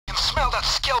found that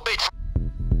scale bait.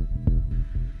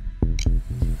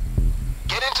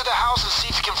 Get into the house and see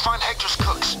if you can find Hector's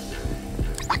cooks.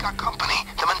 We got company.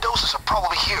 The Mendozas are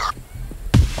probably here.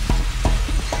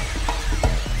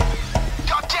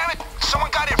 God damn it!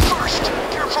 Someone got in first!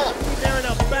 Careful! They're in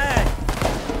a bag.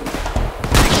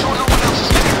 Make sure no one else is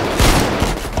there.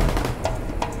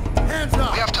 Hands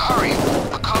up! We have to hurry.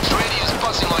 The cops' radio is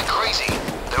buzzing like crazy.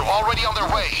 They're already on their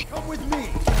way. Come with me.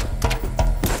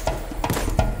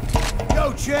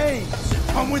 Yo, James!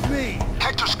 Come with me.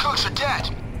 Hector's cooks are dead.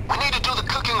 We need to do the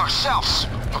cooking ourselves,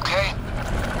 okay?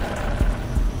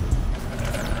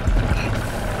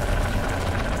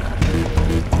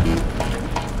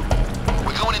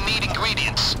 We're going to need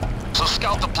ingredients, so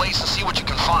scout the place and see what you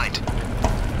can find.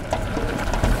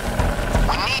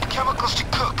 We need chemicals to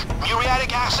cook.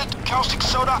 Muriatic acid, caustic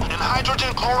soda, and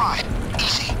hydrogen chloride.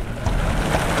 Easy.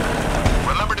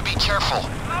 Remember to be careful.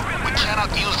 We cannot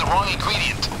use the wrong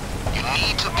ingredient. You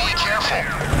need to be careful.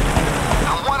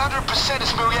 Now 100%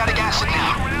 is muriatic acid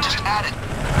now. Just add it.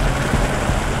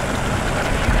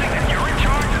 You're in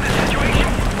charge of the situation.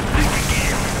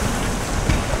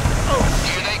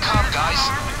 Here they come, guys.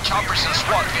 Choppers and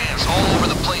SWAT vans all over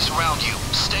the place around you.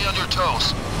 Stay on your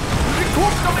toes.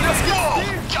 Whoa!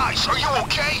 Guys, are you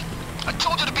okay? I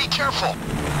told you to be careful.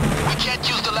 We can't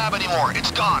use the lab anymore.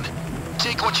 It's gone.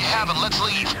 Take what you have and let's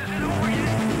leave.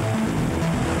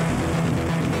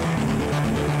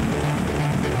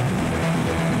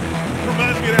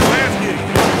 Reminds me of that last gig.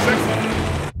 Sexy.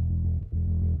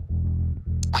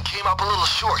 We came up a little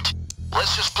short.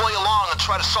 Let's just play along and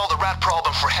try to solve the rat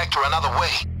problem for Hector another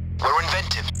way. We're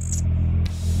inventive.